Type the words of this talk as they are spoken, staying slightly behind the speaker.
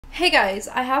Hey guys,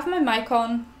 I have my mic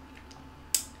on.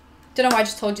 Don't know why I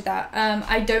just told you that.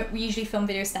 I don't usually film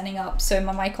videos standing up, so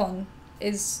my mic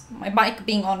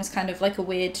being on is kind of like a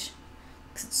weird,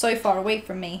 because it's so far away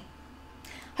from me.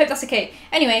 Hope that's okay.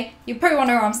 Anyway, you probably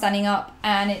wonder why I'm standing up,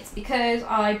 and it's because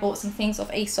I bought some things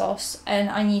off ASOS, and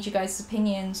I need you guys'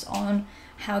 opinions on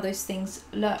how those things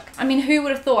look. I mean, who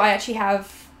would have thought I actually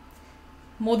have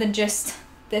more than just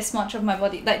this much of my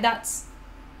body? Like, that's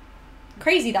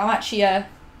crazy that I'm actually a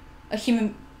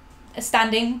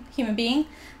standing human being.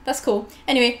 That's cool.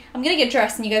 Anyway, I'm gonna get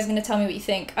dressed and you guys are gonna tell me what you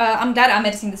think. I'm glad I'm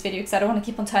editing this video because I don't want to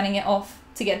keep on turning it off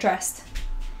to get dressed.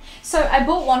 So I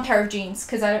bought one pair of jeans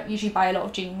because I don't usually buy a lot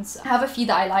of jeans. I have a few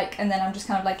that I like and then I'm just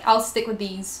kind of like, I'll stick with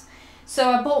these. So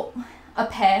I bought a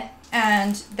pair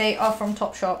and they are from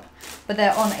Topshop, but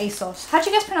they're on ASOS. How do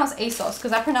you guys pronounce ASOS?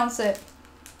 Because I pronounce it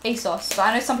ASOS, but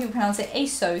I know some people pronounce it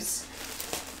ASOS.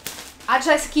 I just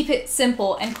like to keep it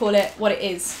simple and call it what it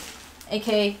is,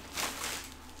 aka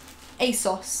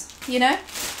ASOS, you know?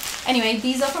 Anyway,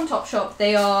 these are from Topshop.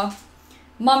 They are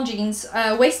mum jeans,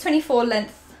 waist 24,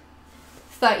 length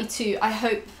 32. I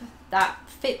hope that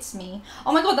fits me.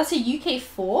 Oh my god, that's a UK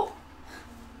 4?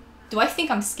 Do I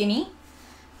think I'm skinny?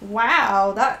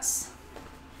 Wow, that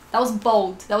was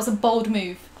bold. That was a bold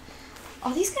move.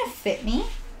 Are these gonna fit me?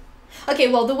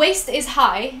 Okay, well, the waist is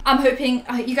high. I'm hoping,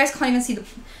 you guys can't even see the,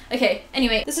 okay,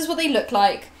 anyway, this is what they look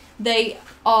like. They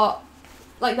are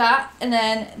like that, and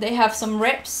then they have some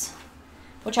rips,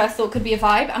 which I thought could be a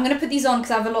vibe. I'm gonna put these on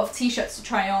because I have a lot of t-shirts to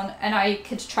try on, and I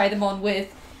could try them on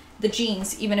with the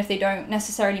jeans, even if they don't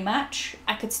necessarily match.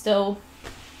 I could still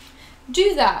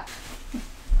do that.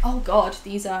 Oh god,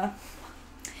 these are...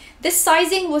 This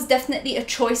sizing was definitely a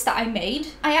choice that I made.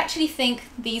 I actually think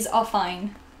these are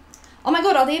fine. Oh my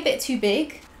god, are they a bit too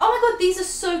big? Oh my god, these are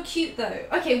so cute though.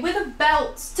 Okay, with a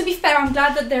belt, to be fair, I'm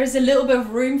glad that there is a little bit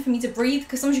of room for me to breathe,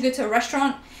 because sometimes you go to a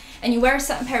restaurant and you wear a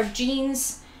certain pair of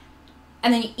jeans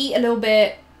and then you eat a little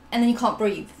bit and then you can't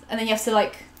breathe. And then you have to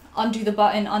like undo the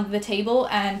button under the table,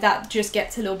 and that just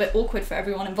gets a little bit awkward for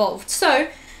everyone involved. So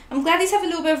I'm glad these have a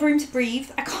little bit of room to breathe.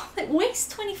 I can't, like,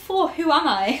 waist 24, who am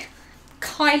I?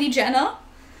 Kylie Jenner?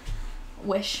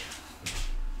 Wish.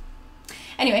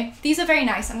 Anyway, these are very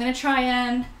nice. I'm gonna try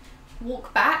and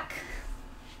walk back.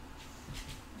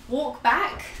 Walk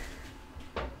back.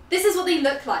 This is what they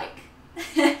look like.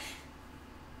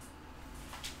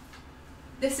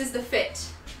 This is the fit.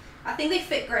 I think they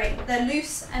fit great. They're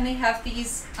loose and they have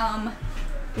these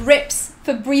rips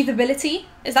for breathability.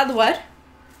 Is that the word?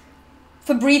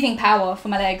 For breathing power for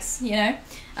my legs, you know?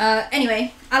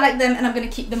 Anyway, I like them and I'm gonna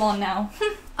keep them on now.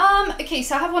 Okay,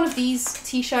 so I have one of these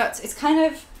t-shirts. It's kind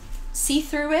of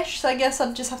see-through-ish, so I guess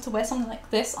I'll just have to wear something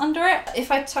like this under it if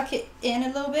I tuck it in a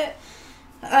little bit.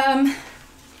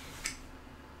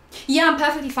 Yeah, I'm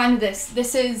perfectly fine with this.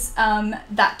 This is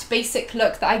that basic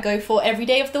look that I go for every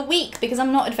day of the week because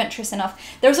I'm not adventurous enough.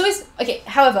 There's always, okay,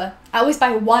 however, I always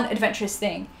buy one adventurous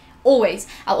thing. Always.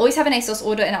 I'll always have an ASOS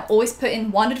order and I'll always put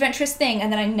in one adventurous thing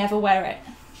and then I never wear it.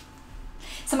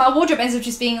 So my wardrobe ends up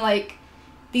just being like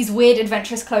these weird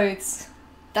adventurous clothes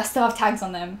that still have tags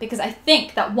on them because I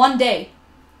think that one day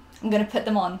I'm gonna put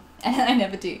them on and I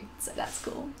never do, so that's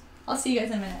cool. I'll see you guys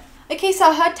in a minute. Okay, so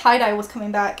I heard tie-dye was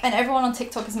coming back and everyone on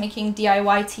TikTok is making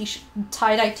DIY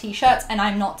tie-dye t-shirts and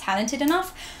I'm not talented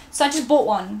enough, so I just bought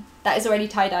one that is already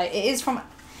tie-dye. It is from,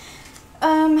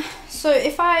 so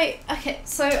if I, okay,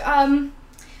 so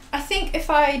I think if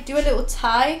I do a little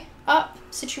tie up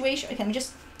situation, okay, let me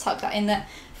just tuck that in there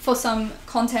for some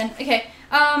content. Okay,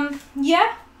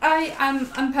 yeah.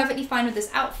 I'm perfectly fine with this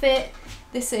outfit.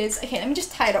 This is, okay, let me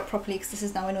just tie it up properly because this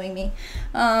is now annoying me.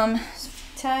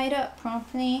 Tie it up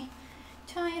properly,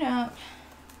 tie it up,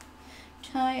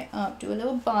 do a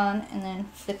little bun and then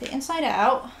flip it inside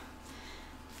out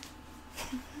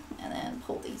and then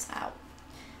pull these out.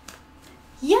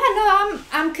 Yeah, no,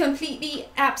 I'm completely,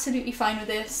 absolutely fine with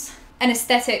this. An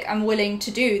aesthetic I'm willing to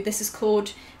do. This is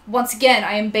called, once again,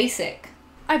 I am basic.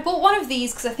 I bought one of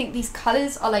these because I think these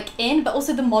colours are like in, but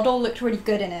also the model looked really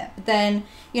good in it. But then,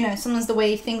 you know, sometimes the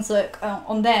way things look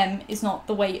on them is not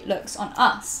the way it looks on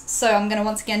us. So I'm going to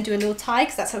once again do a little tie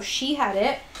because that's how she had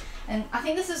it. And I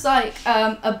think this is like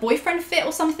a boyfriend fit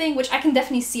or something, which I can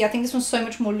definitely see. I think this one's so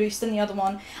much more loose than the other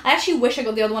one. I actually wish I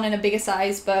got the other one in a bigger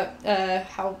size, but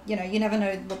how, you know, you never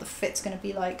know what the fit's going to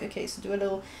be like. Okay, so do a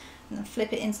little, and then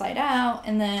flip it inside out,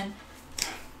 and then...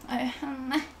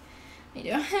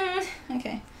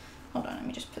 okay, hold on, let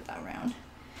me just put that around.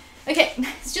 Okay,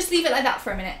 let's just leave it like that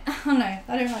for a minute. Oh no,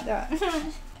 I don't like that.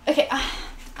 Okay,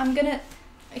 I'm gonna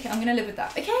live with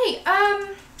that. Okay,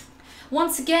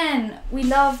 Once again, we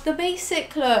love the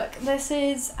basic look. This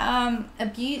is a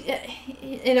beauty.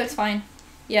 It looks fine.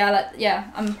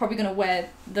 Yeah, I'm probably gonna wear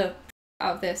the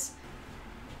out of this.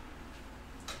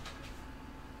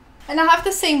 And I have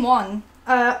the same one.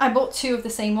 I bought 2 of the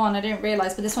same one, I didn't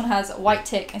realise, but this one has a white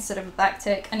tick instead of a black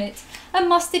tick, and it's a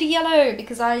mustardy yellow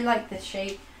because I like this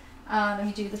shade. Let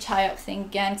me do the tie-up thing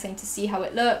again because I need to see how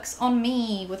it looks on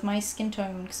me with my skin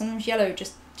tone, because sometimes yellow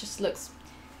just looks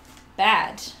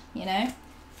bad, you know?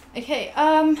 Okay,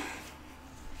 I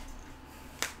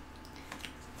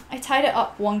tied it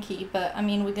up wonky, but I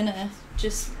mean, we're gonna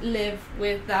just live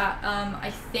with that. I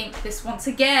think this, once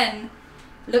again,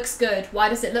 looks good. Why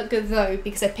does it look good though?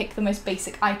 Because I picked the most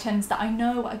basic items that I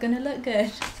know are gonna look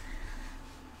good.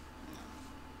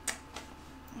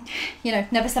 You know,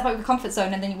 never step out of your comfort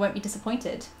zone and then you won't be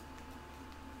disappointed.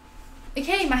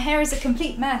 Okay, my hair is a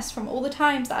complete mess from all the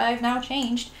times that I've now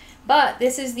changed, but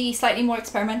this is the slightly more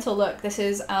experimental look. This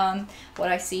is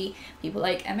what I see people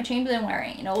like Emma Chamberlain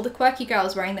wearing, you know, all the quirky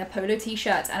girls wearing their polo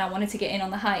t-shirts, and I wanted to get in on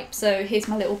the hype. So here's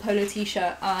my little polo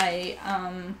t-shirt.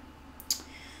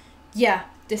 Yeah,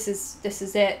 this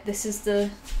is it. This is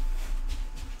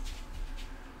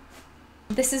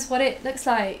what it looks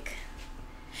like.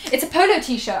 It's a polo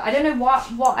t-shirt. I don't know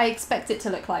what I expect it to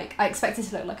look like. I expect it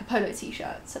to look like a polo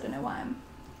t-shirt, so I don't know why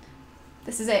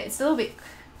this is it. It's a little bit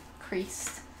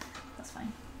creased. That's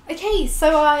fine. Okay,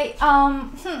 so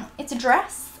it's a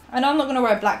dress. I know I'm not gonna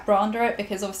wear a black bra under it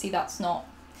because obviously that's not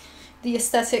the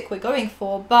aesthetic we're going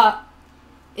for, but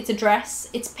it's a dress.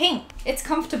 It's pink. It's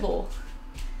comfortable.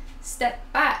 Step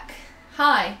back,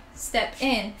 high, step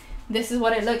in. This is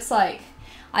what it looks like.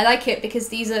 I like it because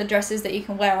these are dresses that you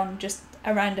can wear on just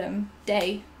a random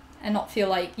day and not feel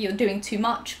like you're doing too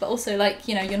much, but also like,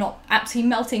 you know, you're not absolutely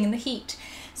melting in the heat.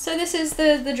 So this is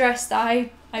the dress that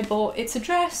I bought. It's a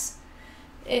dress.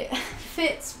 It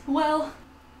fits well.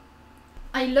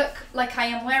 I look like I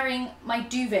am wearing my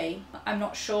duvet. I'm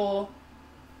not sure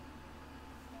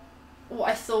what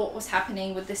I thought was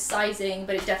happening with this sizing,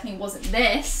 but it definitely wasn't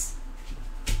this.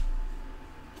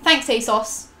 Thanks,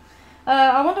 ASOS.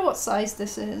 I wonder what size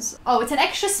this is. Oh, it's an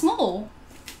extra small.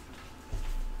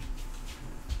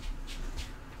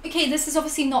 Okay, this is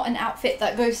obviously not an outfit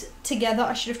that goes together.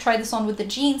 I should have tried this on with the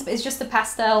jeans, but it's just a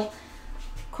pastel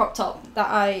crop top that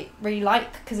I really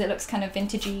like because it looks kind of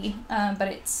vintagey, but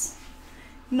it's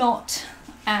not.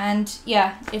 And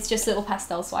yeah, it's just little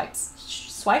pastel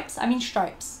swipes. I mean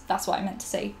stripes. That's what I meant to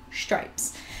say,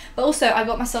 stripes. But also, I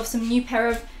got myself a new pair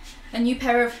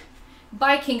of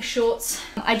biking shorts.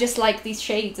 I just like these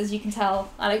shades, as you can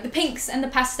tell. I like the pinks and the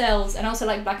pastels, and I also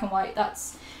like black and white.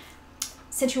 That's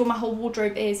essentially what my whole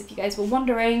wardrobe is, if you guys were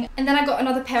wondering. And then I got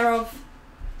another pair of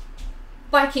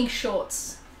biking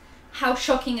shorts. How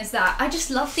shocking is that? I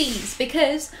just love these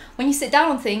because when you sit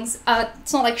down on things,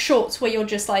 it's not like shorts where you're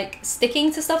just like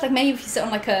sticking to stuff. Like maybe if you sit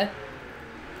on like a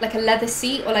leather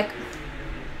seat, or like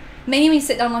maybe when you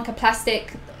sit down on like a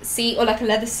plastic seat or like a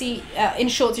leather seat, in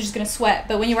shorts you're just gonna sweat.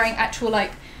 But when you're wearing actual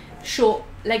like short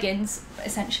leggings,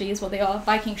 essentially is what they are,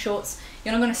 biking shorts,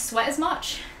 you're not gonna sweat as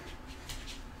much.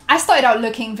 I started out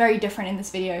looking very different in this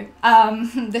video.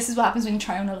 This is what happens when you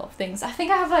try on a lot of things. I think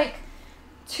I have like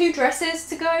 2 dresses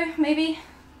to go, maybe.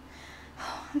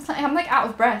 I'm like out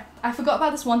of breath. I forgot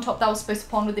about this one top that I was supposed to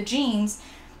put on with the jeans,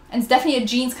 and it's definitely a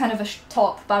jeans kind of a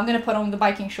top, but I'm gonna put on the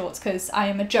biking shorts because I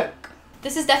am a joke.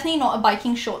 This is definitely not a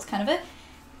biking shorts kind of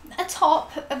a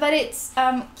top, but it's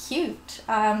cute.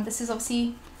 This is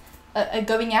obviously a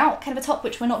going out kind of a top,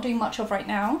 which we're not doing much of right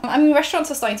now. I mean, restaurants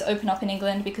are starting to open up in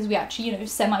England because we actually, you know,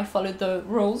 semi-followed the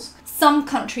rules. Some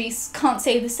countries can't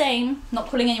say the same, not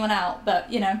pulling anyone out,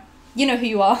 but you know who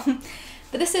you are.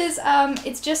 But this is,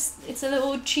 it's a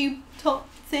little tube top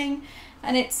thing,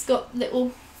 and it's got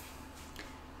little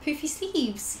poofy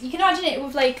sleeves. You can imagine it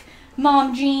with like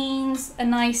mom jeans, a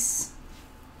nice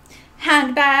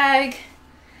handbag,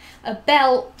 a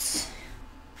belt.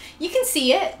 You can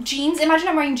see it. Jeans. Imagine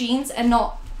I'm wearing jeans and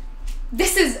not.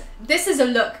 This is a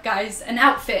look, guys. An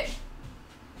outfit.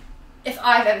 If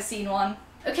I've ever seen one.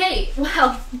 Okay.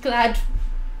 Well, glad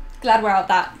we're out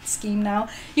that scheme now.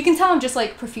 You can tell I'm just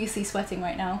like profusely sweating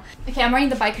right now. Okay, I'm wearing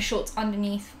the biker shorts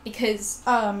underneath because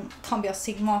can't be able to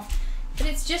take them off. But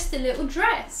it's just a little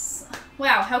dress.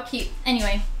 Wow, how cute.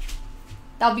 Anyway,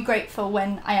 that'll be great for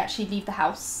when I actually leave the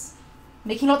house.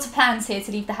 Making lots of plans here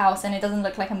to leave the house, and it doesn't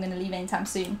look like I'm going to leave anytime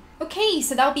soon. Okay,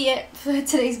 so that'll be it for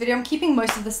today's video. I'm keeping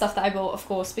most of the stuff that I bought, of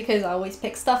course, because I always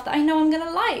pick stuff that I know I'm going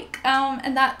to like.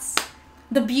 And that's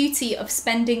the beauty of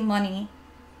spending money.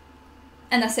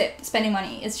 And that's it. Spending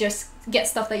money is just get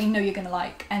stuff that you know you're going to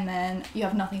like, and then you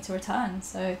have nothing to return.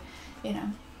 So, you know,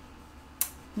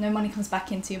 no money comes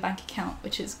back into your bank account,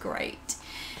 which is great.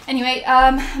 Anyway,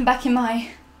 I'm back in my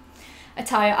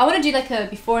attire. I want to do like a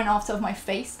before and after of my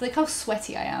face. Look how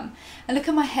sweaty I am. And look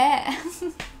at my hair.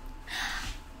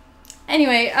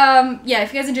 Anyway, yeah,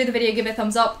 if you guys enjoyed the video, give it a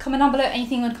thumbs up. Comment down below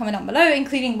anything you want to comment down below,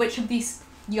 including which of these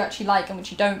you actually like and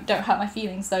which you don't. Don't hurt my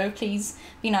feelings though, please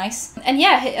be nice. And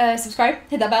yeah, hit, subscribe,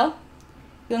 hit that bell.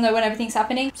 You'll know when everything's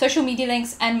happening. Social media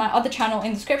links and my other channel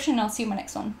in the description, and I'll see you in my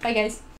next one. Bye guys.